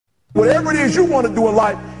Whatever it is you want to do in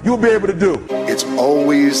life, you'll be able to do. It's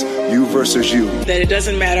always you versus you. That it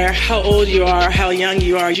doesn't matter how old you are, how young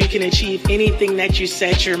you are, you can achieve anything that you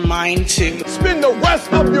set your mind to. Spend the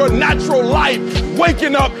rest of your natural life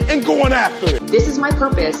waking up and going after it. This is my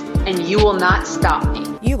purpose, and you will not stop me.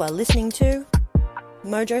 You are listening to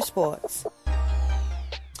Mojo Sports.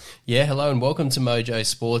 Yeah, hello and welcome to Mojo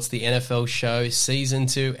Sports, the NFL show, Season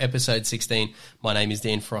 2, Episode 16. My name is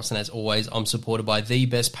Dan Frost, and as always, I'm supported by the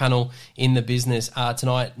best panel in the business.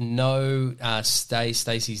 Tonight, no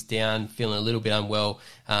Stacey's down, feeling a little bit unwell.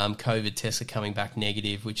 COVID tests are coming back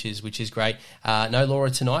negative, which is great. No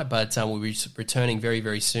Laura tonight, but we'll be returning very,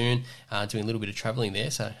 very soon, doing a little bit of travelling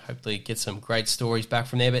there, so hopefully get some great stories back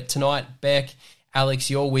from there. But tonight, Beck, Alex,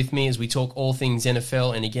 you're with me as we talk all things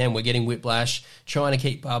NFL, and again, we're getting whiplash, trying to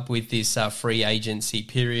keep up with this free agency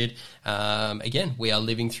period. Again, we are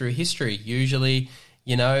living through history. Usually,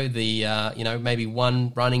 maybe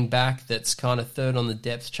one running back that's kind of third on the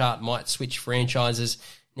depth chart might switch franchises.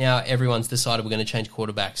 Now everyone's decided we're going to change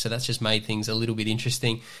quarterbacks, so that's just made things a little bit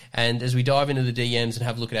interesting. And as we dive into the DMs and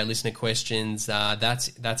have a look at our listener questions,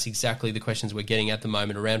 that's exactly the questions we're getting at the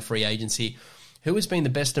moment around free agency. Who has been the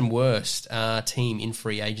best and worst team in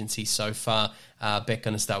free agency so far? Beck,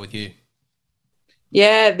 going to start with you.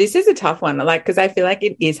 Yeah, this is a tough one. Because I feel like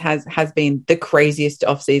it has been the craziest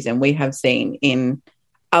offseason we have seen in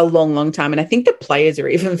a long, long time. And I think the players are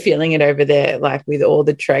even feeling it over there, like with all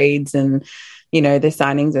the trades and, the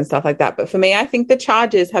signings and stuff like that. But for me, I think the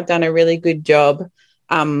Chargers have done a really good job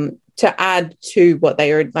to add to what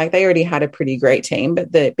they already had a pretty great team,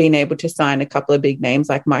 but being able to sign a couple of big names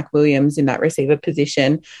like Mike Williams in that receiver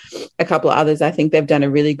position, a couple of others, I think they've done a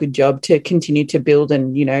really good job to continue to build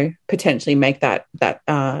and, potentially make that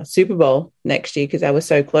Super Bowl next year, because they were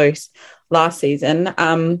so close last season.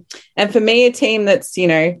 And for me, a team that's,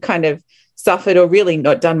 kind of suffered or really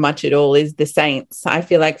not done much at all is the Saints. I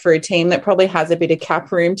feel like for a team that probably has a bit of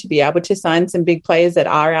cap room to be able to sign some big players that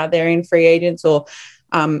are out there in free agents or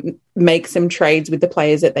make some trades with the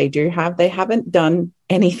players that they do have, they haven't done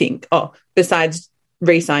anything besides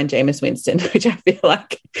re-sign Jameis Winston, which I feel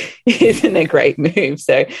like isn't a great move.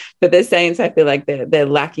 So for the Saints, I feel like they're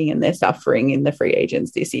lacking and they're suffering in the free agents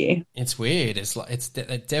this year. It's weird. It's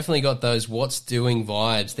definitely got those what's doing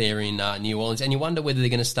vibes there in New Orleans, and you wonder whether they're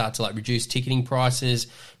going to start to reduce ticketing prices,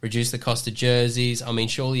 reduce the cost of jerseys. I mean,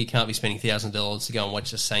 surely you can't be spending $1,000 to go and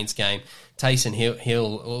watch a Saints game. Taysom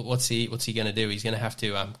Hill, what's he going to do? He's going to have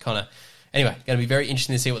to Anyway, going to be very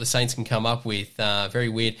interesting to see what the Saints can come up with. Very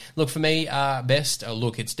weird. Look, for me,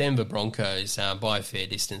 it's Denver Broncos by a fair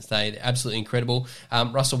distance. They're absolutely incredible.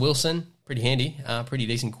 Russell Wilson, pretty handy, pretty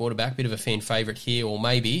decent quarterback, bit of a fan favourite here, or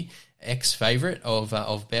maybe ex-favourite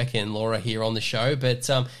of Beck and Laura here on the show. But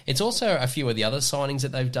it's also a few of the other signings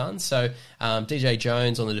that they've done. So DJ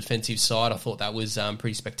Jones on the defensive side, I thought that was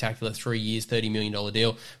pretty spectacular. 3 years, $30 million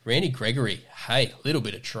deal. Randy Gregory, hey, a little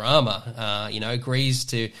bit of drama. Agrees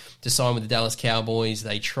to sign with the Dallas Cowboys.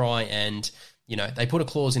 They try and they put a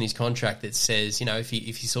clause in his contract that says, if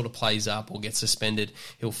he sort of plays up or gets suspended,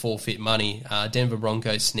 he'll forfeit money. Denver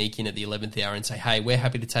Broncos sneak in at the 11th hour and say, hey, we're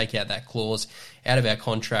happy to take out that clause out of our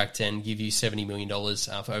contract and give you $70 million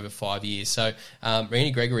for over 5 years. So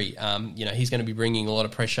Randy Gregory, he's going to be bringing a lot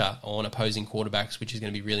of pressure on opposing quarterbacks, which is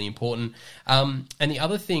going to be really important. And the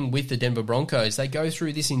other thing with the Denver Broncos, they go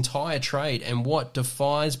through this entire trade, and what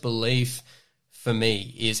defies belief for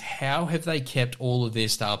me is how have they kept all of their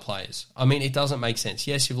star players? I mean, it doesn't make sense.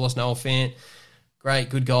 Yes, you've lost Noah Fant. Great,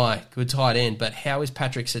 good guy, good tight end. But how is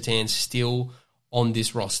Patrick Surtain still on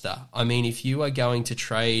this roster? I mean, if you are going to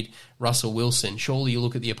trade Russell Wilson, surely you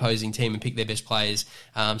look at the opposing team and pick their best players.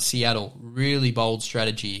 Seattle, really bold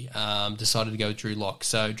strategy, decided to go with Drew Lock.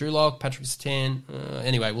 So Drew Lock, Patrick Surtain,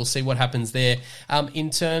 anyway, we'll see what happens there. In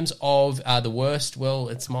terms of the worst, well,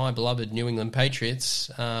 it's my beloved New England Patriots.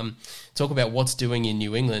 Talk about what's doing in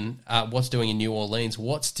New England, what's doing in New Orleans,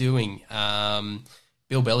 what's doing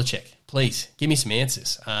Bill Belichick. Please, give me some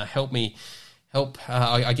answers. Help me.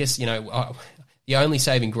 I guess, the only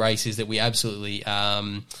saving grace is that we absolutely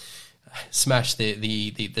smashed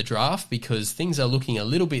the draft, because things are looking a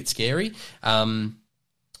little bit scary.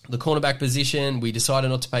 The cornerback position, we decided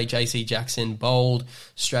not to pay J.C. Jackson. Bold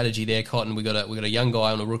strategy there, Cotton. We got a young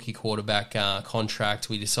guy on a rookie quarterback contract.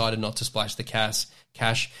 We decided not to splash the cash.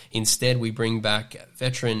 Instead, we bring back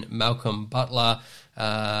veteran Malcolm Butler.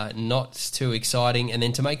 Not too exciting. And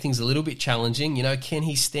then to make things a little bit challenging, can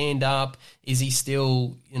he stand up? Is he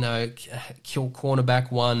still,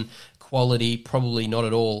 cornerback one? quality, probably not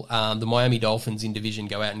at all. The Miami Dolphins in division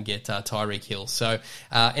go out and get Tyreek Hill. So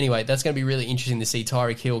anyway, that's going to be really interesting to see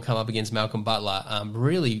Tyreek Hill come up against Malcolm Butler.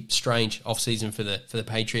 Really strange offseason for the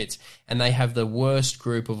Patriots, and they have the worst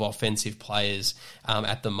group of offensive players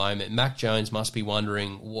at the moment. Mac Jones must be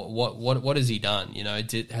wondering what has he done?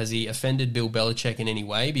 Has he offended Bill Belichick in any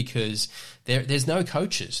way? Because there's no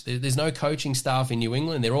coaches. There's no coaching staff in New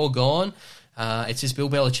England. They're all gone. It's just Bill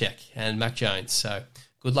Belichick and Mac Jones. So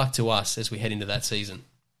good luck to us as we head into that season.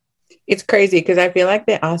 It's crazy because I feel like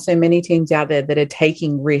there are so many teams out there that are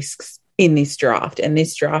taking risks in this draft, and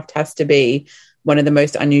this draft has to be one of the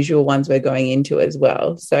most unusual ones we're going into as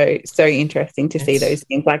well. So interesting to see those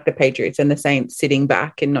teams like the Patriots and the Saints sitting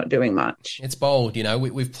back and not doing much. It's bold.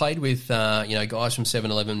 We've played with, guys from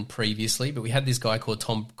 7-Eleven previously, but we had this guy called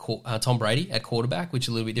Tom Brady at quarterback, which is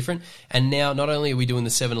a little bit different. And now not only are we doing the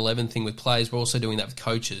 7-Eleven thing with players, we're also doing that with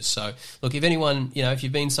coaches. So look, if anyone, if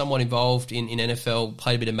you've been somewhat involved in NFL,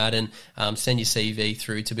 played a bit of Madden, send your CV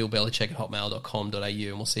through to billbelichick@hotmail.com.au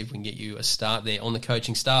and we'll see if we can get you a start there on the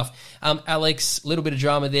coaching staff. Alex, a little bit of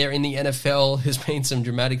drama there in the NFL. There's been some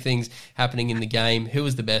dramatic things happening in the game. Who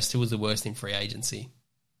was the best? Who was the worst in free agency?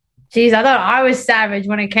 Jeez, I thought I was savage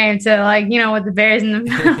when it came to what the Bears and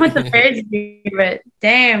what the Bears do. But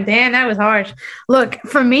damn, that was harsh. Look,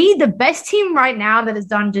 for me, the best team right now that has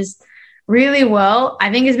done just really well, I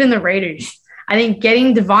think, has been the Raiders. I think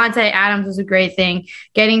getting Devontae Adams was a great thing.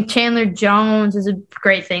 Getting Chandler Jones is a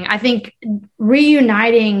great thing. I think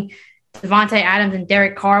reuniting Devontae Adams and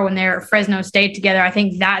Derek Carr when they're at Fresno State together, I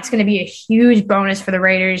think that's going to be a huge bonus for the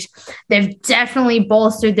Raiders. They've definitely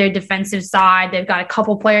bolstered their defensive side. They've got a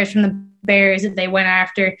couple players from the Bears that they went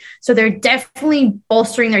after. So they're definitely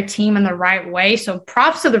bolstering their team in the right way. So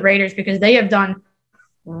props to the Raiders because they have done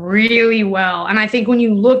really well. And I think when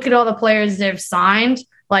you look at all the players they've signed,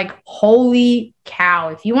 holy cow,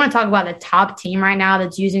 if you want to talk about the top team right now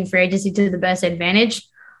that's using free agency to the best advantage,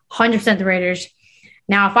 100% the Raiders.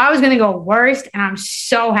 Now, if I was going to go worst, and I'm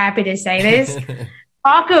so happy to say this,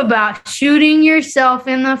 talk about shooting yourself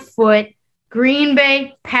in the foot. Green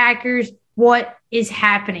Bay Packers, what is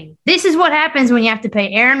happening? This is what happens when you have to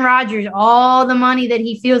pay Aaron Rodgers all the money that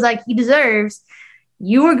he feels like he deserves.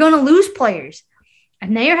 You are going to lose players.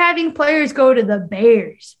 And they are having players go to the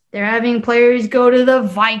Bears. They're having players go to the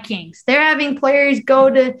Vikings. They're having players go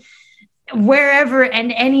to wherever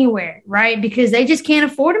and anywhere, right? Because they just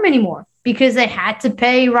can't afford them anymore. Because they had to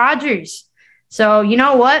pay Rodgers. So you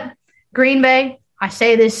know what? Green Bay, I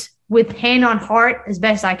say this with hand on heart as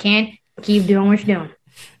best I can. Keep doing what you're doing.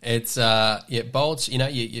 It's Bolts. Your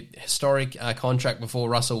historic contract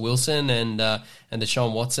before Russell Wilson and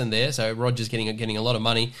Deshaun Watson there. So Rodgers getting a lot of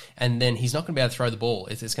money, and then he's not going to be able to throw the ball.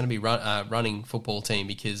 It's going to be running football team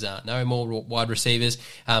because no more wide receivers.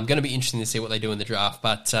 Going to be interesting to see what they do in the draft,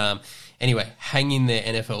 but. Anyway, hang in there,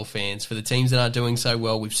 NFL fans. For the teams that aren't doing so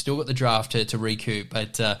well, we've still got the draft to recoup.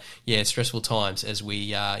 But, stressful times as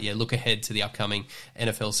we look ahead to the upcoming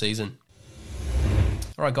NFL season.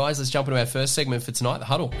 All right, guys, let's jump into our first segment for tonight, The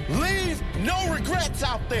Huddle. Leave no regrets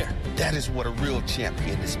out there. That is what a real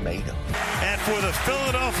champion is made of. And for the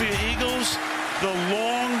Philadelphia Eagles, the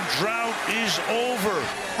long drought is over.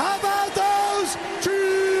 How about those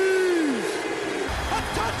trees? A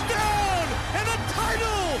touchdown and a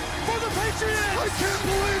title for the Patriots. I can't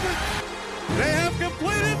believe it. They have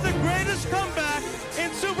completed the greatest comeback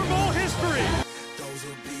in Super Bowl history. Those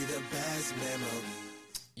will be the best memories.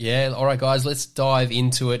 Yeah, all right, guys, let's dive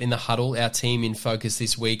into it in the huddle. Our team in focus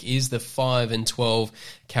this week is the 5-12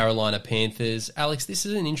 Carolina Panthers. Alex, this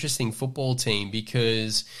is an interesting football team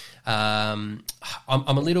because I'm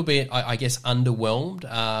a little bit, I guess,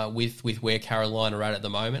 underwhelmed with where Carolina are at the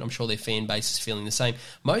moment. I'm sure their fan base is feeling the same,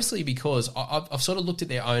 mostly because I've sort of looked at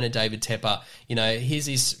their owner, David Tepper. He's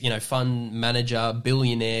this, fun manager,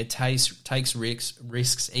 billionaire, takes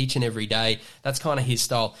risks each and every day. That's kind of his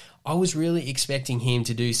style. I was really expecting him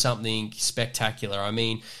to do something spectacular. I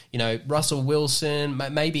mean, Russell Wilson,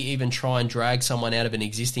 maybe even try and drag someone out of an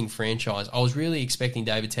existing franchise. I was really expecting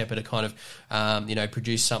David Tepper to kind of,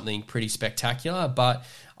 produce something pretty spectacular. But,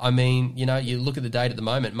 I mean, you look at the date at the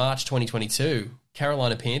moment, March 2022,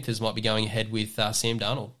 Carolina Panthers might be going ahead with Sam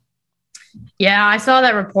Darnold. Yeah, I saw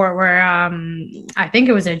that report where I think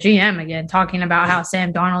it was a GM again talking about how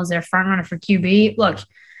Sam Darnold's their front runner for QB. Look,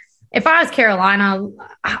 if I was Carolina,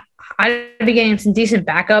 I'd be getting some decent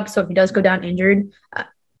backup. So if he does go down injured,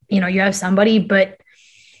 you have somebody. But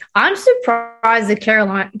I'm surprised that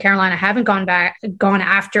Carolina haven't gone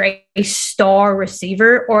after a star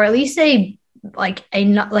receiver or at least a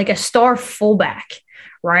star fullback,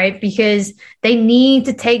 right? Because they need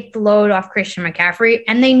to take the load off Christian McCaffrey,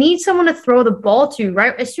 and they need someone to throw the ball to,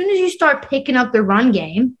 right? As soon as you start picking up the run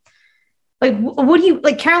game, like, what do you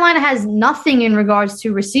like? Carolina has nothing in regards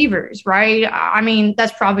to receivers, right? I mean,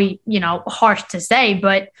 that's probably, harsh to say,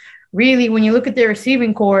 but really, when you look at their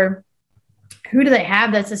receiving core, who do they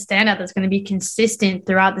have that's a standout that's going to be consistent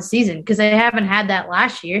throughout the season? Because they haven't had that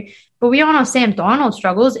last year. But we all know Sam Darnold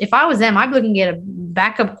struggles. If I was them, I'd be looking to get a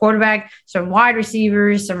backup quarterback, some wide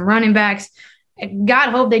receivers, some running backs.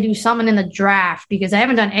 God hope they do something in the draft because they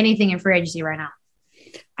haven't done anything in free agency right now.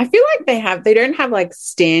 I feel like they don't have like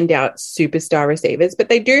standout superstar receivers, but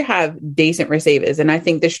they do have decent receivers. And I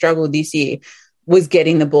think the struggle this year was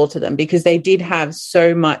getting the ball to them because they did have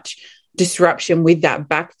so much disruption with that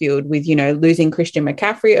backfield with, losing Christian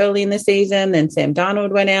McCaffrey early in the season. Then Sam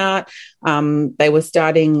Darnold went out. They were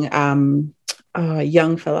starting a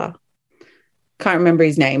young fella. Can't remember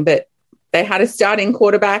his name, but they had a starting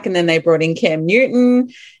quarterback and then they brought in Cam Newton.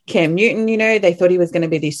 Cam Newton, they thought he was going to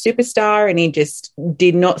be this superstar and he just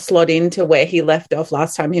did not slot into where he left off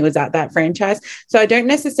last time he was at that franchise. So I don't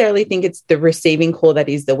necessarily think it's the receiving core that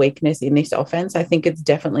is the weakness in this offense. I think it's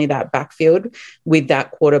definitely that backfield with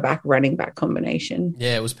that quarterback running back combination.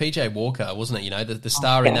 Yeah, it was PJ Walker, wasn't it? The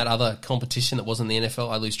star in that other competition that wasn't the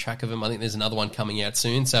NFL. I lose track of him. I think there's another one coming out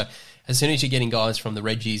soon. So as soon as you're getting guys from the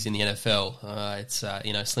Reggies in the NFL,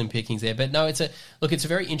 it's slim pickings there. But no, it's a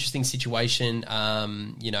very interesting situation,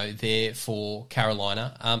 there for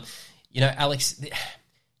Carolina. Alex,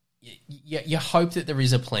 you hope that there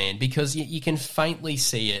is a plan because you can faintly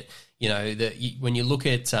see it. When you look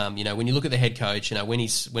at the head coach, when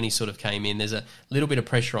he sort of came in, there's a little bit of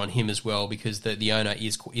pressure on him as well because the owner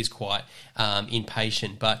is quite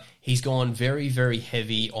impatient, but he's gone very, very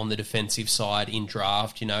heavy on the defensive side in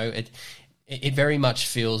draft. It very much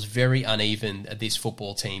feels very uneven at this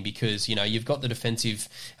football team because, you've got the defensive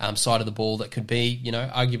side of the ball that could be,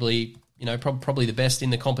 arguably, probably the best in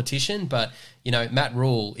the competition. But, Matt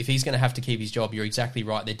Rule, if he's going to have to keep his job, you're exactly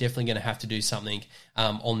right. They're definitely going to have to do something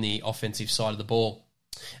on the offensive side of the ball.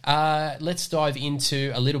 Let's dive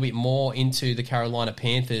into a little bit more into the Carolina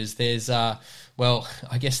Panthers. There's, I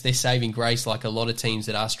guess their saving grace, like a lot of teams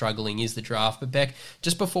that are struggling, is the draft. But Beck,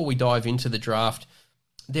 just before we dive into the draft,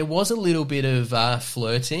 there was a little bit of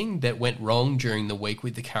flirting that went wrong during the week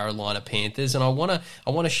with the Carolina Panthers, and I want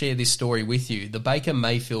to share this story with you, the Baker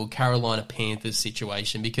Mayfield Carolina Panthers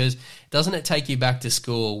situation, because doesn't it take you back to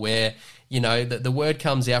school where, the word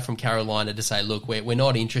comes out from Carolina to say, look, we're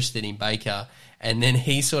not interested in Baker, and then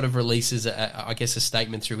he sort of releases, a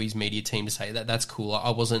statement through his media team to say that's cool.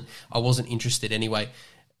 I wasn't interested anyway.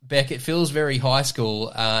 Beck, it feels very high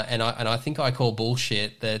school, and I think I call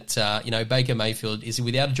bullshit that Baker Mayfield is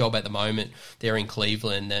without a job at the moment. They're in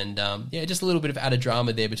Cleveland, and just a little bit of added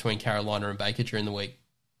drama there between Carolina and Baker during the week.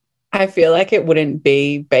 I feel like it wouldn't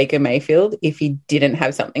be Baker Mayfield if he didn't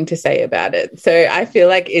have something to say about it. So I feel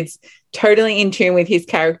like it's totally in tune with his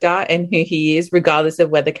character and who he is, regardless of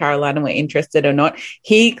whether Carolina were interested or not.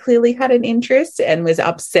 He clearly had an interest and was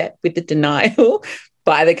upset with the denial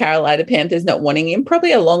by the Carolina Panthers not wanting him,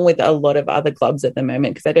 probably along with a lot of other clubs at the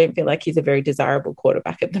moment, because I don't feel like he's a very desirable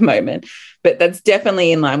quarterback at the moment. But that's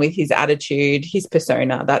definitely in line with his attitude, his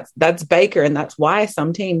persona. That's Baker, and that's why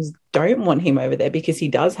some teams don't want him over there, because he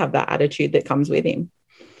does have that attitude that comes with him.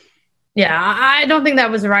 Yeah, I don't think that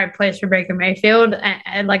was the right place for Baker Mayfield.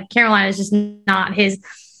 And like, Carolina is just not his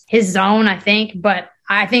zone, I think. But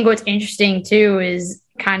I think what's interesting too is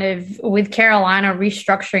kind of with Carolina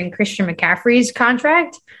restructuring Christian McCaffrey's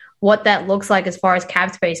contract, what that looks like as far as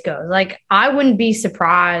cap space goes. Like, I wouldn't be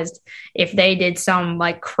surprised if they did some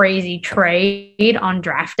like crazy trade on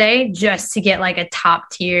draft day just to get like a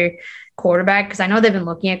top tier quarterback, because I know they've been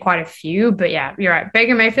looking at quite a few. But yeah, you're right.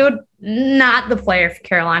 Baker Mayfield, not the player for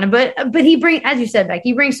Carolina, but he brings, as you said, Beck,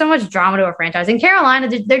 he brings so much drama to a franchise. In Carolina,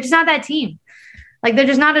 they're just not that team. Like, they're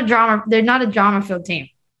just not a drama. They're not a drama-filled team.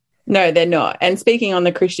 No, they're not. And speaking on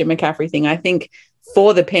the Christian McCaffrey thing, I think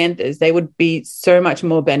for the Panthers, they would be so much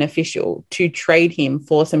more beneficial to trade him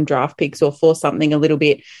for some draft picks or for something a little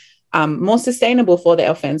bit more sustainable for the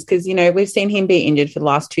offense. Because, we've seen him be injured for the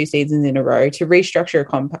last 2 seasons in a row. To restructure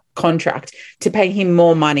a contract, to pay him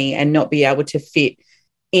more money and not be able to fit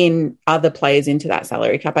in other players into that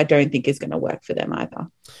salary cap, I don't think is going to work for them either.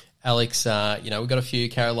 Alex, we've got a few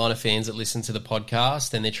Carolina fans that listen to the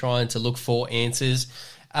podcast, and they're trying to look for answers.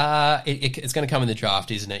 It's going to come in the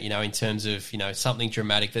draft, isn't it? In terms of, something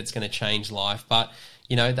dramatic that's going to change life. But,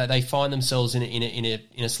 they find themselves in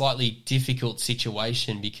a slightly difficult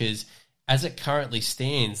situation, because as it currently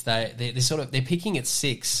stands, they're picking at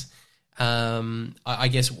 6. I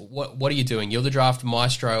guess what are you doing? You're the draft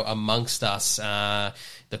maestro amongst us.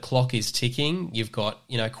 The clock is ticking. You've got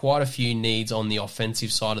quite a few needs on the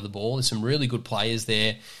offensive side of the ball. There's some really good players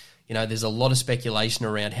there. There's a lot of speculation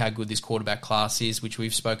around how good this quarterback class is, which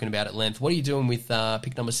we've spoken about at length. What are you doing with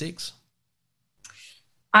pick number 6?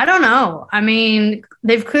 I don't know. I mean,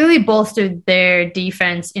 they've clearly bolstered their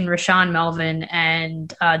defense in Rashaan Melvin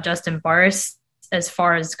and Justin Burris as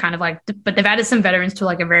far as kind of but they've added some veterans to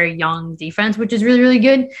a very young defense, which is really, really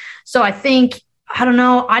good. So I think, I don't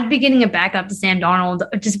know, I'd be getting a backup to Sam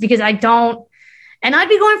Darnold just because I don't, and I'd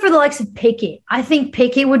be going for the likes of Pickett. I think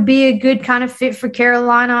Pickett would be a good kind of fit for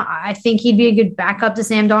Carolina. I think he'd be a good backup to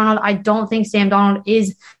Sam Darnold. I don't think Sam Darnold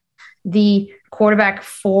is the quarterback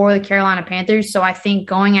for the Carolina Panthers. So I think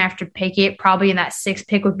going after Pickett probably in that 6th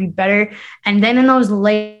pick would be better. And then in those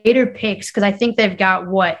later picks, because I think they've got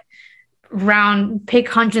round pick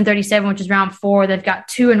 137, which is round 4. They've got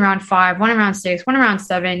 2 in round 5, 1 in round 6, 1 in round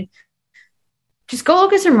 7. Just go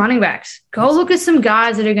look at some running backs. Go look at some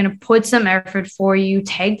guys that are going to put some effort for you.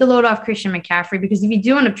 Take the load off Christian McCaffrey, because if you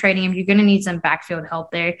do end up trading him, you're going to need some backfield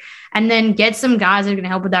help there. And then get some guys that are going to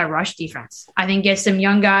help with that rush defense. I think get some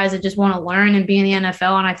young guys that just want to learn and be in the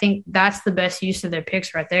NFL, and I think that's the best use of their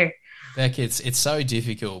picks right there. Beck, it's so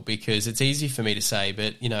difficult because it's easy for me to say,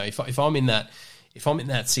 but if I'm in that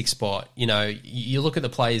 6th spot, you look at the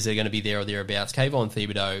players that are going to be there or thereabouts. Kayvon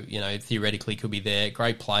Thibodeau, theoretically could be there.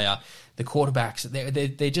 Great player. The quarterbacks,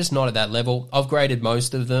 they're just not at that level. I've graded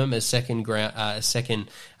most of them as second round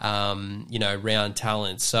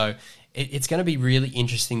talents. So it's going to be really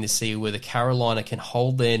interesting to see whether Carolina can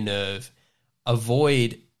hold their nerve,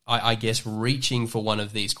 avoid, I guess, reaching for one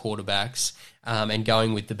of these quarterbacks and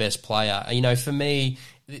going with the best player. For me,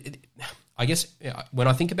 I guess when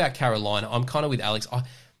I think about Carolina, I'm kind of with Alex.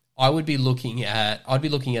 I'd be looking at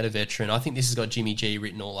a veteran. I think this has got Jimmy G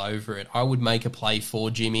written all over it. I would make a play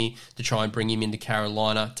for Jimmy to try and bring him into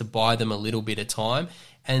Carolina to buy them a little bit of time.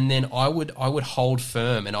 And then I would hold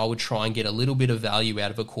firm and I would try and get a little bit of value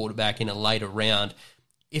out of a quarterback in a later round.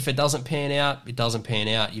 If it doesn't pan out, it doesn't pan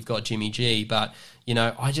out. You've got Jimmy G. But,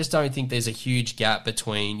 I just don't think there's a huge gap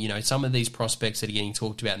between, some of these prospects that are getting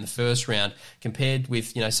talked about in the first round compared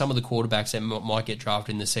with, some of the quarterbacks that might get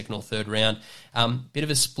drafted in the 2nd or 3rd round. Bit of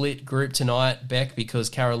a split group tonight, Beck, because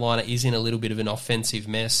Carolina is in a little bit of an offensive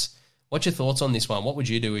mess. What's your thoughts on this one? What would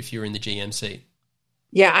you do if you're in the GMC?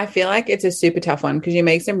 Yeah, I feel like it's a super tough one because you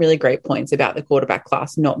make some really great points about the quarterback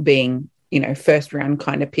class not being first round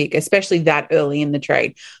kind of pick, especially that early in the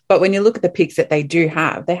trade. But when you look at the picks that they do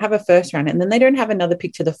have, they have a first round and then they don't have another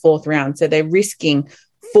pick to the 4th round. So they're risking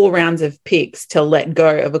 4 rounds of picks to let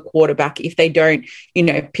go of a quarterback if they don't,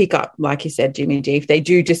 pick up, like you said, Jimmy G. If they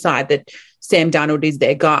do decide that Sam Darnold is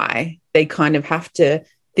their guy, they kind of have to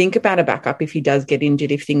think about a backup if he does get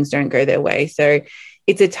injured, if things don't go their way. So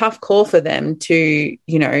it's a tough call for them to,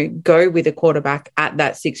 go with a quarterback at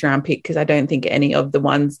that 6th round pick because I don't think any of the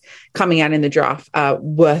ones coming out in the draft are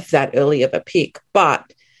worth that early of a pick.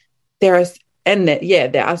 But there are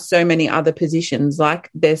so many other positions. Like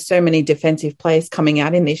there's so many defensive players coming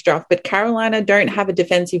out in this draft, but Carolina don't have a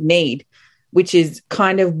defensive need, which is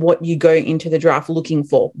kind of what you go into the draft looking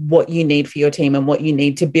for, what you need for your team and what you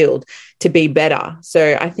need to build to be better.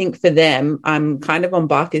 So I think for them, I'm kind of on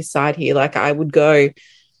Barker's side here. Like I would go,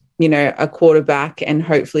 a quarterback and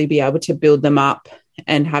hopefully be able to build them up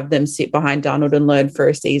and have them sit behind Darnold and learn for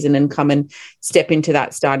a season and come and step into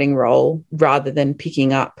that starting role rather than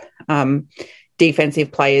picking up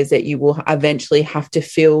defensive players that you will eventually have to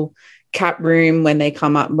fill cap room when they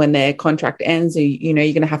come up, when their contract ends. You're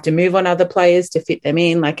going to have to move on other players to fit them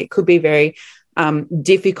in. Like it could be very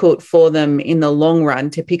difficult for them in the long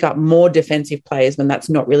run to pick up more defensive players when that's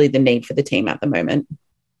not really the need for the team at the moment.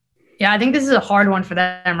 Yeah, I think this is a hard one for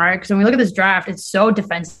them, right? Because when we look at this draft, it's so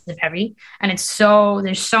defensive heavy and there's so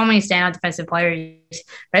many standout defensive players.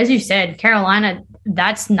 But as you said, Carolina,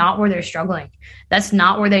 that's not where they're struggling. That's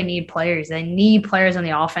not where they need players. They need players on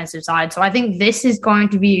the offensive side. So I think this is going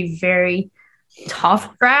to be a very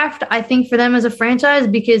tough draft, I think, for them as a franchise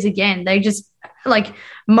because, again, they just like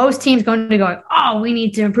most teams going to go, oh, we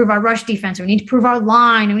need to improve our rush defense. We need to improve our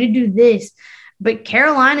line. We need to do this. But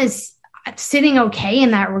Carolina's sitting okay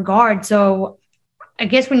in that regard. So I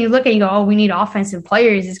guess when you look at it, you go, oh, we need offensive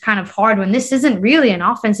players. It's kind of hard when this isn't really an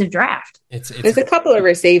offensive draft. There's a couple of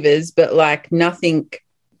receivers, but like nothing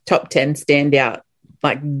top 10 stand out.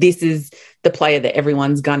 Like this is the player that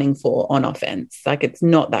everyone's gunning for on offense. Like it's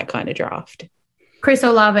not that kind of draft. Chris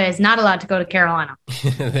Olave is not allowed to go to Carolina.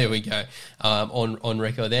 There we go. On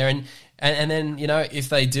record there. And then, if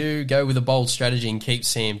they do go with a bold strategy and keep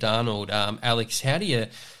Sam Darnold, Alex, how do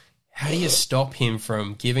how do you stop him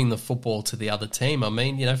from giving the football to the other team? I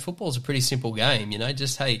mean, football's a pretty simple game.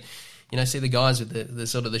 Just, hey, see the guys with the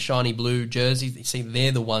sort of the shiny blue jerseys. You see,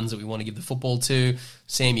 they're the ones that we want to give the football to.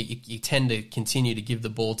 Sam, you tend to continue to give the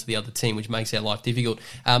ball to the other team, which makes our life difficult.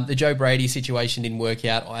 The Joe Brady situation didn't work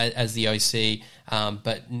out as the OC,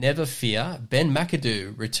 but never fear. Ben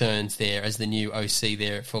McAdoo returns there as the new OC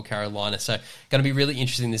there for Carolina. So going to be really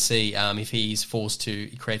interesting to see if he's forced to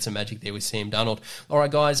create some magic there with Sam Darnold. All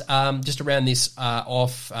right, guys, just to round this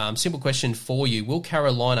off, simple question for you. Will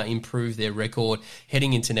Carolina improve their record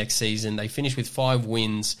heading into next season? They finished with 5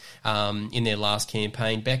 wins in their last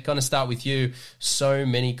campaign. Beck, going to start with you. So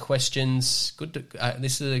many questions. Good.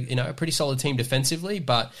 This is a pretty solid team defensively,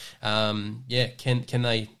 but can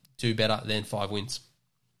they do better than 5 wins?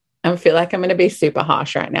 I feel like I'm going to be super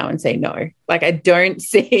harsh right now and say no. Like I don't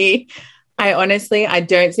see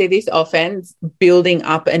this offense building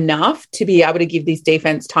up enough to be able to give this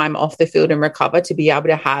defense time off the field and recover, to be able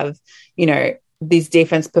to have, this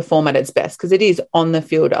defense perform at its best, because it is on the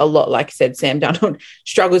field a lot. Like I said, Sam Darnold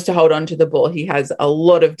struggles to hold on to the ball. He has a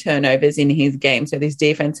lot of turnovers in his game. So this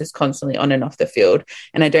defense is constantly on and off the field.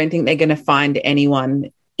 And I don't think they're going to find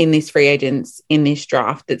anyone in these free agents in this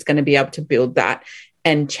draft that's going to be able to build that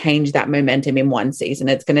and change that momentum in one season.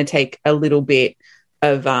 It's going to take a little bit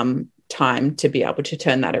of time to be able to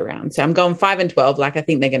turn that around. So I'm going 5-12. Like I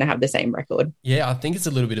think they're going to have the same record. Yeah, I think it's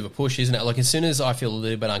a little bit of a push, isn't it? Like as soon as I feel a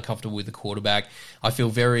little bit uncomfortable with the quarterback, I feel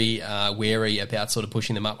very wary about sort of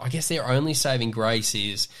pushing them up. I guess their only saving grace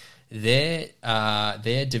is their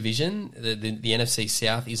division, the NFC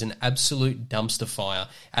South, is an absolute dumpster fire.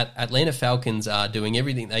 Atlanta Falcons are doing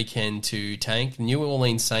everything they can to tank. The New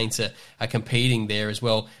Orleans Saints are competing there as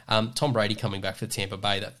well. Tom Brady coming back for Tampa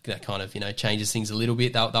Bay, that kind of changes things a little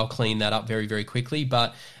bit. They'll clean that up very, very quickly.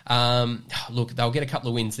 But look, they'll get a couple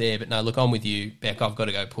of wins there. But no, look, I'm with you, Beck. I've got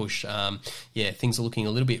to go push. Things are looking a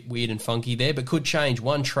little bit weird and funky there, but could change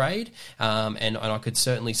one trade. And I could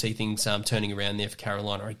certainly see things turning around there for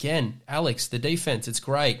Carolina. Again, Alex, the defense, it's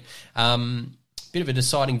great. Bit of a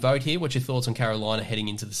deciding vote here. What's your thoughts on Carolina heading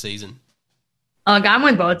into the season? Look, I'm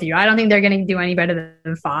with both of you. I don't think they're going to do any better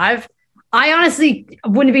than 5. I honestly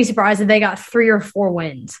wouldn't be surprised if they got 3 or 4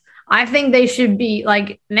 wins. I think they should be,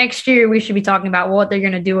 like, next year we should be talking about what they're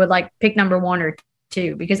going to do with, like, pick number 1 or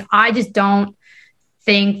 2, because I just don't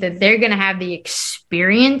think that they're going to have the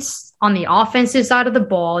experience on the offensive side of the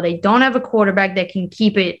ball. They don't have a quarterback that can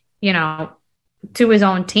keep it, to his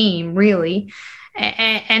own team, really.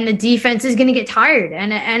 And the defense is going to get tired.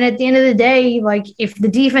 And at the end of the day, like, if the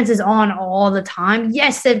defense is on all the time,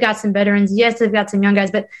 yes, they've got some veterans. Yes, they've got some young guys,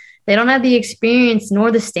 but they don't have the experience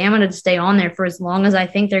nor the stamina to stay on there for as long as I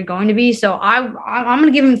think they're going to be. So I'm going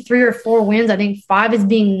to give them 3 or 4 wins. I think 5 is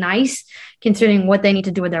being nice, considering what they need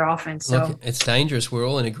to do with their offense. So. Look, it's dangerous. We're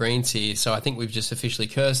all in agreement here. So I think we've just officially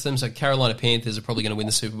cursed them. So Carolina Panthers are probably going to win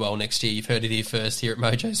the Super Bowl next year. You've heard it here first here at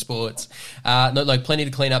Mojo Sports. Plenty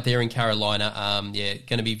to clean up there in Carolina. Going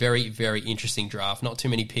to be very, very interesting draft. Not too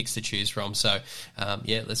many picks to choose from. So,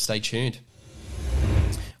 let's stay tuned.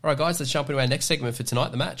 All right, guys, let's jump into our next segment for tonight,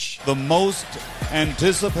 the match. The most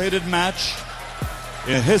anticipated match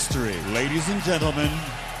in history, ladies and gentlemen.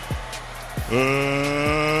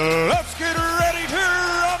 Let's get ready to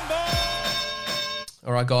rumble!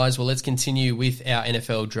 All right, guys, well, let's continue with our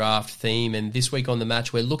NFL draft theme. And this week on the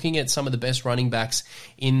match, we're looking at some of the best running backs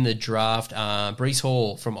in the draft. Breece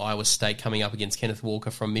Hall from Iowa State coming up against Kenneth Walker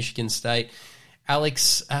from Michigan State.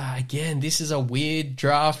 Alex, again, this is a weird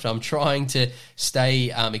draft. I'm trying to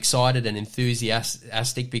stay excited and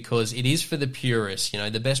enthusiastic because it is for the purists.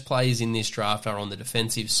 The best players in this draft are on the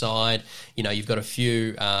defensive side. You've got a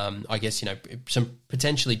few, some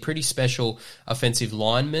potentially pretty special offensive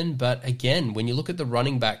linemen. But again, when you look at the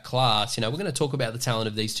running back class, we're going to talk about the talent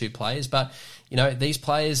of these 2 players. But, these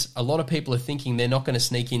players, a lot of people are thinking they're not going to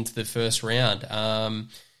sneak into the first round.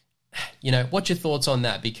 What's your thoughts on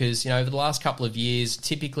that? Because, over the last couple of years,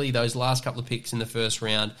 typically those last couple of picks in the first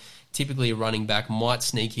round, typically a running back might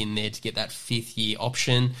sneak in there to get that 5th-year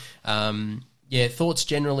option. Thoughts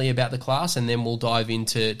generally about the class, and then we'll dive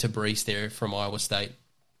into Breece there from Iowa State.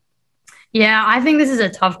 Yeah, I think this is a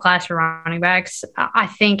tough class for running backs. I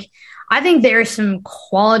think there are some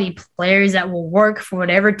quality players that will work for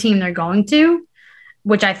whatever team they're going to,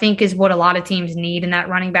 which I think is what a lot of teams need in that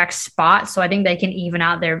running back spot. So I think they can even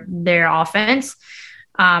out their offense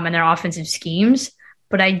and their offensive schemes.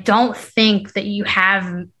 But I don't think that you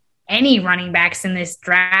have any running backs in this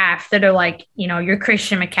draft that are like, your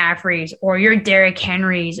Christian McCaffreys or your Derrick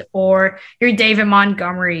Henrys or your David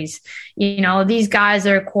Montgomerys. These guys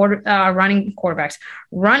are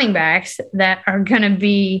running backs that are going to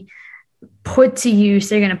be put to use.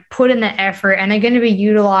 They're going to put in the effort, and they're going to be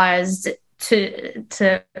utilized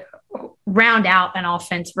to round out an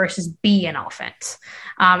offense versus be an offense.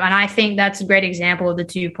 And I think that's a great example of the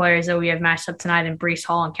two players that we have matched up tonight in BREECE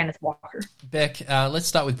Hall and Kenneth Walker. Beck, let's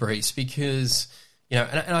start with BREECE because,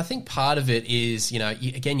 and I think part of it is, you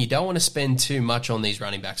don't want to spend too much on these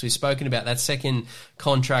running backs. We've spoken about that second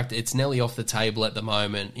contract. It's nearly off the table at the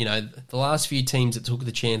moment. The last few teams that took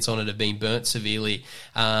the chance on it have been burnt severely.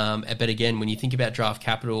 But again, when you think about draft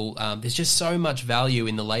capital, there's just so much value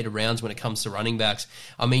in the later rounds when it comes to running backs.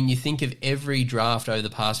 I mean, you think of every draft over the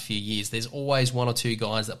past few years, there's always one or two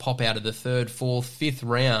guys that pop out of the third, fourth, fifth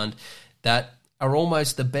round that are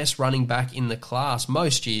almost the best running back in the class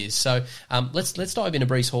most years. So let's dive into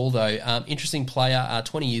BREECE Hall though. Interesting player,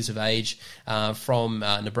 20 years of age, from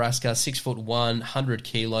Nebraska, 6'1", 100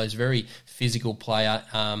 kilos, very physical player.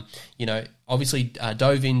 Obviously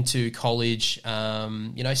dove into college.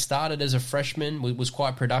 Started as a freshman, was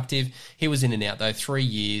quite productive. He was in and out though, 3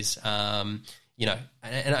 years. And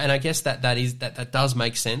I guess that does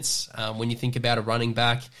make sense when you think about a running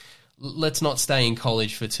back. Let's not stay in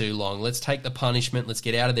college for too long. Let's take the punishment. Let's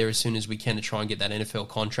get out of there as soon as we can to try and get that NFL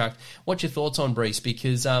contract. What's your thoughts on BREECE?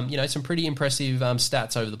 Because, some pretty impressive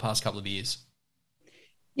stats over the past couple of years.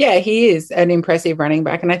 Yeah, he is an impressive running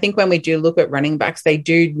back. And I think when we do look at running backs, they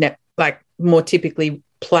do more typically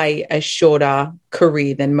play a shorter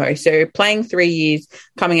career than most. So playing 3 years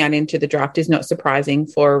coming out into the draft is not surprising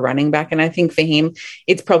for a running back. And I think for him,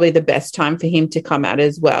 it's probably the best time for him to come out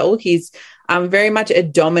as well. He's very much a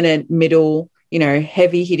dominant middle,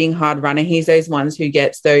 heavy hitting hard runner. He's those ones who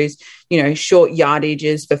gets those, short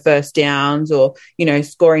yardages for first downs or,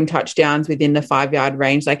 scoring touchdowns within the 5 yard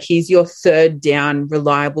range. Like he's your third down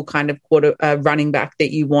reliable kind of running back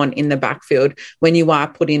that you want in the backfield when you are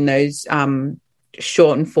put in those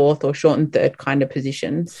short and fourth or short and third kind of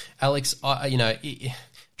positions. Alex,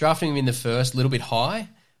 drafting him in the first, a little bit high.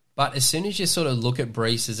 But as soon as you sort of look at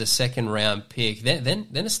BREECE as a second-round pick, then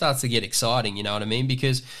it starts to get exciting, you know what I mean?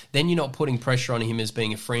 Because then you're not putting pressure on him as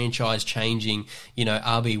being a franchise-changing,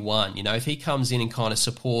 RB1. If he comes in and kind of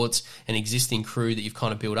supports an existing crew that you've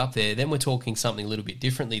kind of built up there, then we're talking something a little bit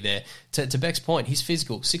differently there. To Beck's point, he's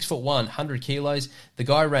physical, 6'1", 100 kilos. The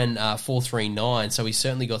guy ran 4.39, so he's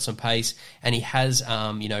certainly got some pace, and he has,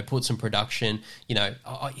 put some production.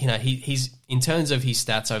 He's in terms of his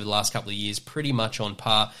stats over the last couple of years, pretty much on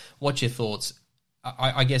par. What's your thoughts?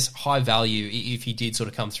 I guess high value if he did sort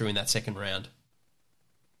of come through in that second round.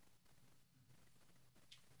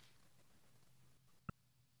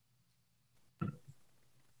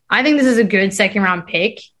 I think this is a good second round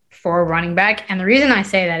pick for a running back. And the reason I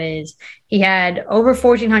say that is he had over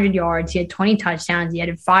 1,400 yards. He had 20 touchdowns. He had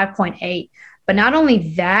 5.8. But not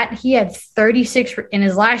only that, he had 36 in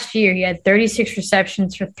his last year. He had 36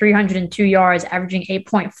 receptions for 302 yards, averaging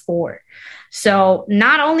 8.4. So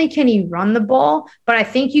not only can he run the ball, but I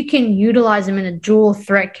think you can utilize him in a dual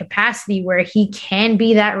threat capacity where he can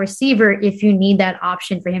be that receiver if you need that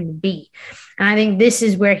option for him to be. And I think this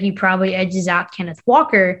is where he probably edges out Kenneth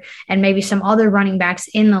Walker and maybe some other running backs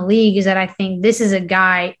in the league, is that I think this is a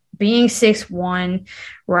guy being 6'1",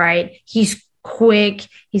 right? He's quick.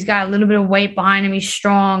 He's got a little bit of weight behind him. He's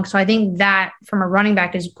strong. So I think that from a running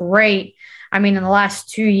back is great. I mean, in the last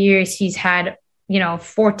 2 years, he's had,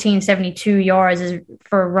 1,472 yards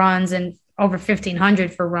for runs and over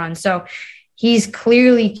 1,500 for runs. So he's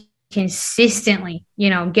clearly consistently,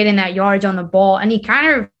 getting that yards on the ball. And he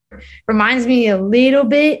kind of reminds me a little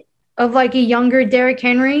bit of like a younger Derrick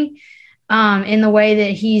Henry in the way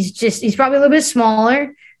that he's probably a little bit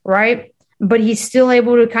smaller, right? But he's still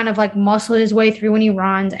able to kind of like muscle his way through when he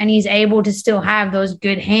runs, and he's able to still have those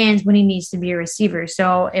good hands when he needs to be a receiver.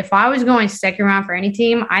 So if I was going second round for any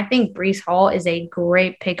team, I think BREECE Hall is a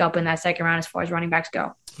great pickup in that second round as far as running backs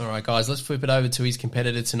go. All right, guys, let's flip it over to his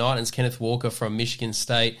competitor tonight. It's Kenneth Walker from Michigan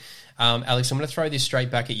State. Alex, I'm going to throw this straight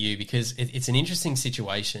back at you because it's an interesting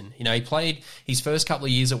situation. He played his first couple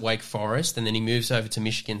of years at Wake Forest, and then he moves over to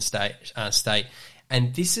Michigan State.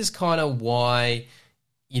 And this is kind of why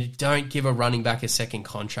you don't give a running back a second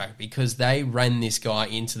contract, because they ran this guy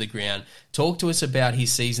into the ground. Talk to us about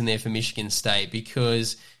his season there for Michigan State,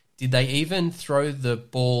 because did they even throw the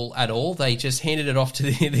ball at all? They just handed it off to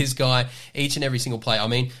this guy each and every single play. I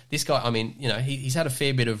mean, this guy, he's had a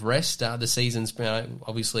fair bit of rest. The season's,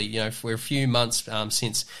 obviously, for a few months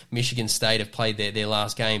since Michigan State have played their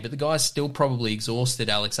last game, but the guy's still probably exhausted,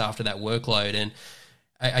 Alex, after that workload. And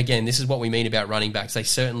again, this is what we mean about running backs. They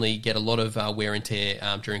certainly get a lot of wear and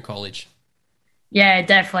tear during college. Yeah,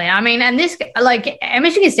 definitely. I mean, and this,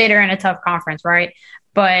 Michigan State are in a tough conference, right?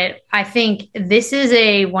 But I think this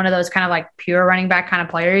is one of those kind of like pure running back kind of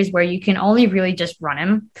players where you can only really just run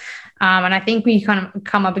him. And I think when you kind of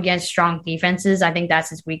come up against strong defenses, I think that's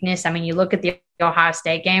his weakness. I mean, you look at the Ohio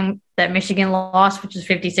State game that Michigan lost, which was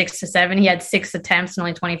 56-7. He had 6 attempts and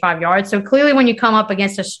only 25 yards. So clearly when you come up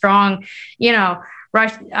against a strong,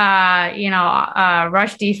 rush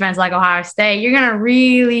defense like Ohio State, you're going to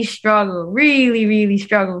really struggle, really, really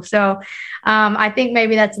struggle. So I think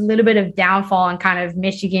maybe that's a little bit of downfall in kind of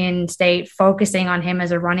Michigan State focusing on him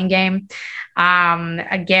as a running game.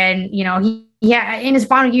 Again, in his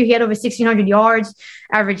final year, he had over 1,600 yards,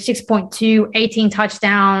 averaged 6.2, 18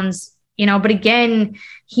 touchdowns, but again,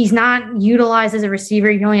 he's not utilized as a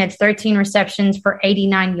receiver. He only had 13 receptions for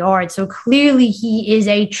 89 yards. So clearly he is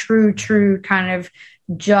a true kind of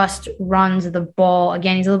just runs the ball.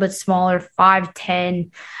 Again, he's a little bit smaller,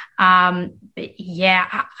 5'10".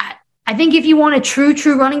 I think if you want a true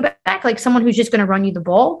running back, like someone who's just going to run you the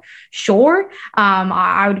ball, sure.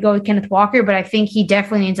 I would go with Kenneth Walker, but I think he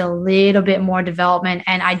definitely needs a little bit more development.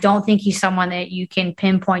 And I don't think he's someone that you can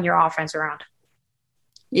pinpoint your offense around.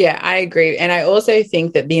 Yeah, I agree. And I also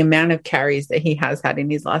think that the amount of carries that he has had in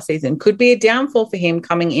his last season could be a downfall for him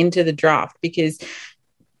coming into the draft, because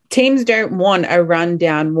teams don't want a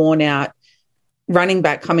run-down, worn-out running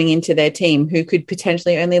back coming into their team who could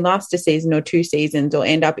potentially only last a season or 2 seasons or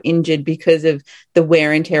end up injured because of the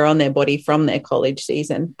wear and tear on their body from their college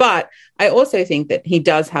season. But I also think that he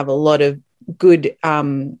does have a lot of good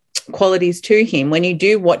qualities to him. When you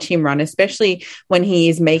do watch him run, especially when he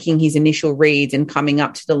is making his initial reads and coming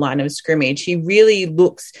up to the line of scrimmage, he really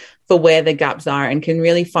looks for where the gaps are and can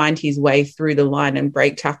really find his way through the line and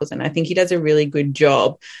break tackles. And I think he does a really good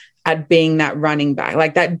job at being that running back,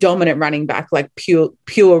 like that dominant running back, like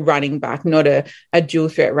pure running back, not a dual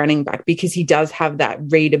threat running back, because he does have that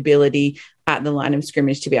readability at the line of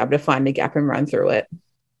scrimmage to be able to find a gap and run through it.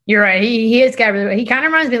 You're right. He is got really. He kind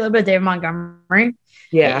of reminds me a little bit of David Montgomery.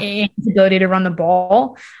 Yeah, his ability to run the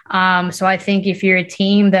ball. So I think if you're a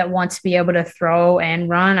team that wants to be able to throw and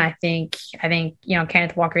run, I think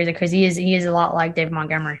Kenneth Walker is it, because he is a lot like David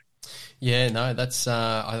Montgomery. Yeah, no, that's.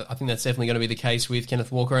 I think that's definitely going to be the case with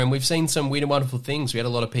Kenneth Walker, and we've seen some weird and wonderful things. We had a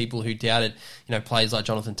lot of people who doubted, players like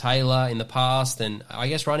Jonathan Taylor in the past, and I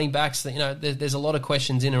guess running backs. There's a lot of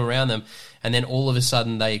questions in and around them, and then all of a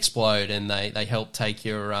sudden they explode and they help take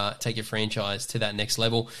your franchise to that next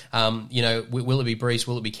level. Will it be Breece?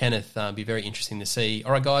 Will it be Kenneth? Be very interesting to see.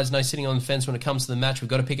 All right, guys, no sitting on the fence when it comes to the match. We've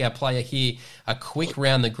got to pick our player here. A quick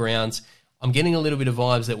round the grounds. I'm getting a little bit of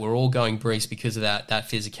vibes that we're all going Breece because of that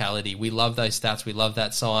physicality. We love those stats. We love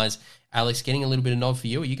that size. Alex, getting a little bit of nod for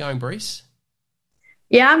you. Are you going Breece?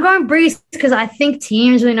 Yeah, I'm going Breece because I think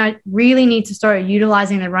teams really need to start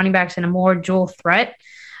utilizing their running backs in a more dual threat.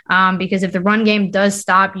 Because if the run game does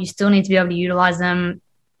stop, you still need to be able to utilize them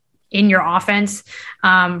in your offense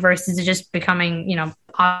versus it just becoming,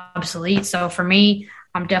 obsolete. So for me,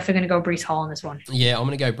 I'm definitely going to go Breece Hall in this one. Yeah, I'm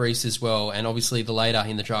going to go Breece as well. And obviously, the later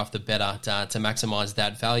in the draft, the better to maximise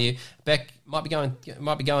that value. Beck might be going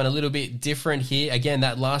a little bit different here. Again,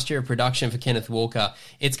 that last year of production for Kenneth Walker,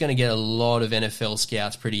 it's going to get a lot of NFL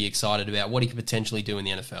scouts pretty excited about what he could potentially do in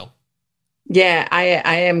the NFL. Yeah, I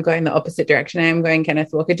am going the opposite direction. I am going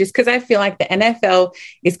Kenneth Walker just because I feel like the NFL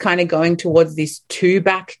is kind of going towards this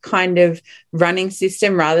two-back kind of running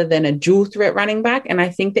system rather than a dual threat running back. And I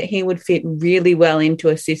think that he would fit really well into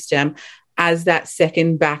a system as that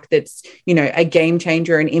second back that's, a game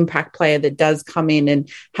changer, an impact player that does come in and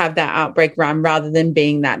have that outbreak run rather than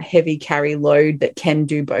being that heavy carry load that can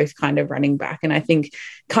do both kind of running back. And I think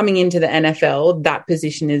coming into the NFL, that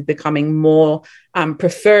position is becoming more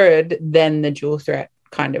preferred than the dual threat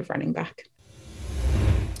kind of running back.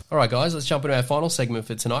 All right, guys, let's jump into our final segment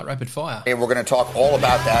for tonight, Rapid Fire. And we're going to talk all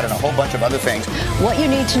about that and a whole bunch of other things. What you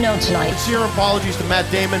need to know tonight. Sincere apologies to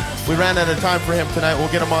Matt Damon. We ran out of time for him tonight.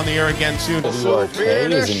 We'll get him on the air again soon. Oh,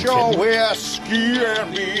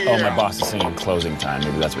 my boss is singing Closing Time.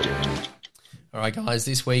 Maybe that's what you're hearing. All right, guys,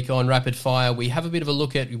 this week on Rapid Fire, we have a bit of a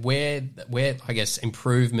look at where I guess,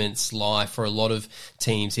 improvements lie for a lot of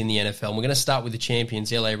teams in the NFL. And we're going to start with the champions,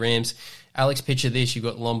 the LA Rams. Alex, picture this. You've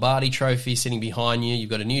got Lombardi Trophy sitting behind you. You've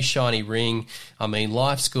got a new shiny ring. I mean,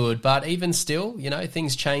 life's good. But even still,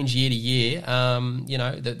 things change year to year. Sean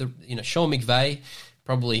McVay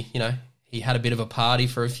probably, he had a bit of a party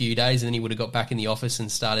for a few days and then he would have got back in the office and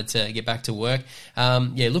started to get back to work.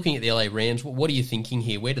 Looking at the LA Rams, what are you thinking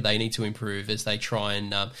here? Where do they need to improve as they try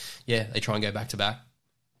and go back to back?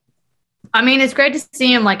 I mean, it's great to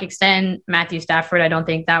see him extend Matthew Stafford. I don't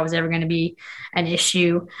think that was ever going to be an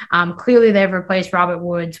issue. Clearly, they've replaced Robert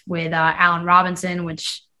Woods with Allen Robinson,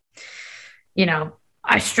 which,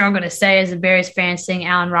 I struggle to say as a Bears fan, seeing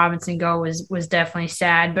Allen Robinson go was definitely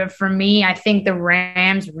sad. But for me, I think the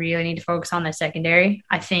Rams really need to focus on their secondary.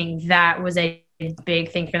 I think that was a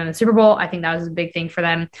big thing for them in the Super Bowl. I think that was a big thing for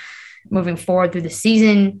them moving forward through the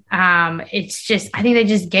season. It's just, I think they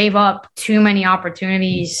just gave up too many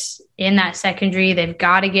opportunities in that secondary. They've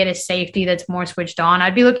got to get a safety that's more switched on.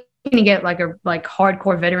 I'd be looking to get like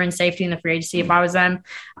hardcore veteran safety in the free agency if I was them.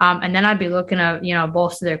 And then I'd be looking to,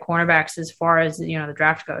 bolster their cornerbacks as far as, the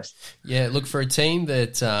draft goes. Yeah, look, for a team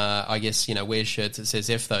that I guess, wears shirts that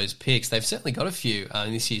says F those picks, they've certainly got a few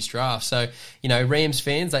in this year's draft. So, Rams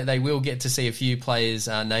fans, they will get to see a few players'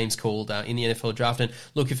 names called in the NFL draft. And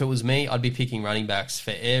look, if it was me, I'd be picking running backs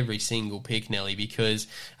for every single pick, Nelly, because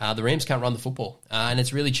the Rams can't run the football. And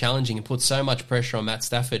it's really challenging and puts so much pressure on Matt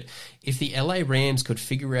Stafford. If the LA Rams could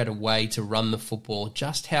figure out a way to run the football,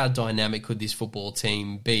 just how dynamic could this football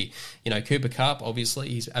team be? Cooper Kupp, obviously,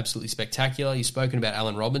 he's absolutely spectacular. You've spoken about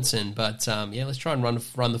Allen Robinson, but let's try and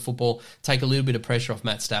run the football, take a little bit of pressure off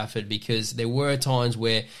Matt Stafford, because there were times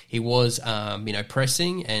where he was,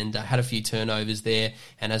 pressing and had a few turnovers there.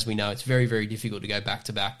 And as we know, it's very, very difficult to go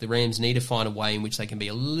back-to-back. The Rams need to find a way in which they can be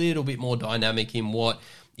a little bit more dynamic in what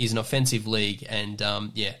is an offensive league, and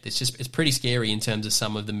it's pretty scary in terms of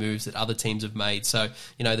some of the moves that other teams have made. So,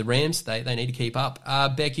 the Rams, they need to keep up.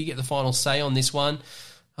 Beck, you get the final say on this one.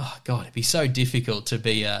 Oh, God, it'd be so difficult to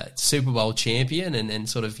be a Super Bowl champion and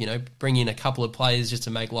sort of, bring in a couple of players just to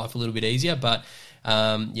make life a little bit easier. But,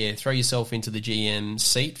 throw yourself into the GM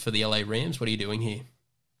seat for the LA Rams. What are you doing here?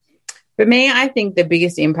 For me, I think the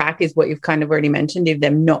biggest impact is what you've kind of already mentioned, of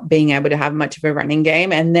them not being able to have much of a running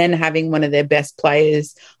game and then having one of their best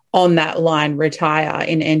players on that line retire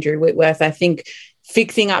in Andrew Whitworth. I think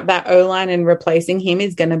fixing up that O-line and replacing him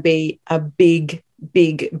is going to be a big,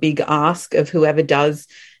 big, big ask of whoever does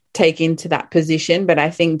take into that position. But I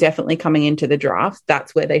think definitely coming into the draft,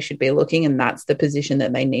 that's where they should be looking, and that's the position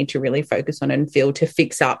that they need to really focus on and fill to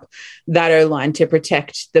fix up that O-line to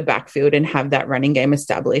protect the backfield and have that running game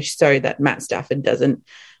established so that Matt Stafford doesn't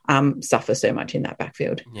suffer so much in that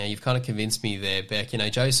backfield. Yeah, you've kind of convinced me there, Beck.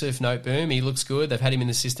 Joseph Noteboom, he looks good. They've had him in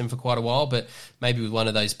the system for quite a while, but maybe with one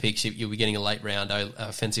of those picks, you'll be getting a late round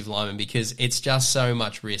offensive lineman, because it's just so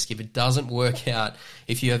much risk. If it doesn't work out,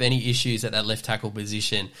 if you have any issues at that left tackle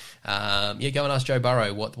position, go and ask Joe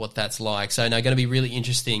Burrow what that's like. So, going to be really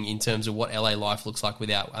interesting in terms of what LA life looks like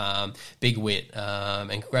without Big Wit.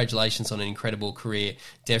 And congratulations on an incredible career.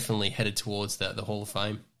 Definitely headed towards the Hall of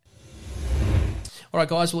Fame. All right,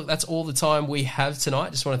 guys, well, that's all the time we have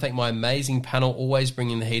tonight. Just want to thank my amazing panel, always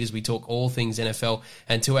bringing the heat as we talk all things NFL.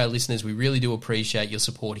 And to our listeners, we really do appreciate your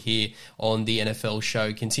support here on the NFL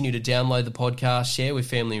show. Continue to download the podcast, share with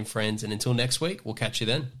family and friends, and until next week, we'll catch you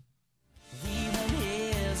then.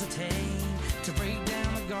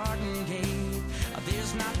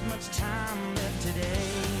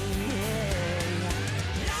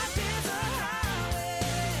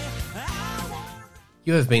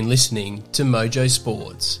 You have been listening to Mojo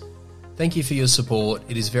Sports. Thank you for your support.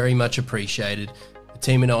 It is very much appreciated. The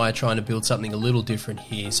team and I are trying to build something a little different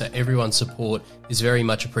here, so everyone's support is very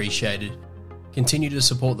much appreciated. Continue to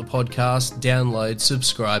support the podcast, download,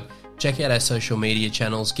 subscribe, check out our social media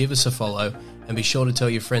channels, give us a follow, and be sure to tell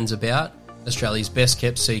your friends about Australia's best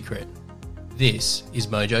kept secret. This is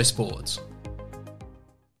Mojo Sports.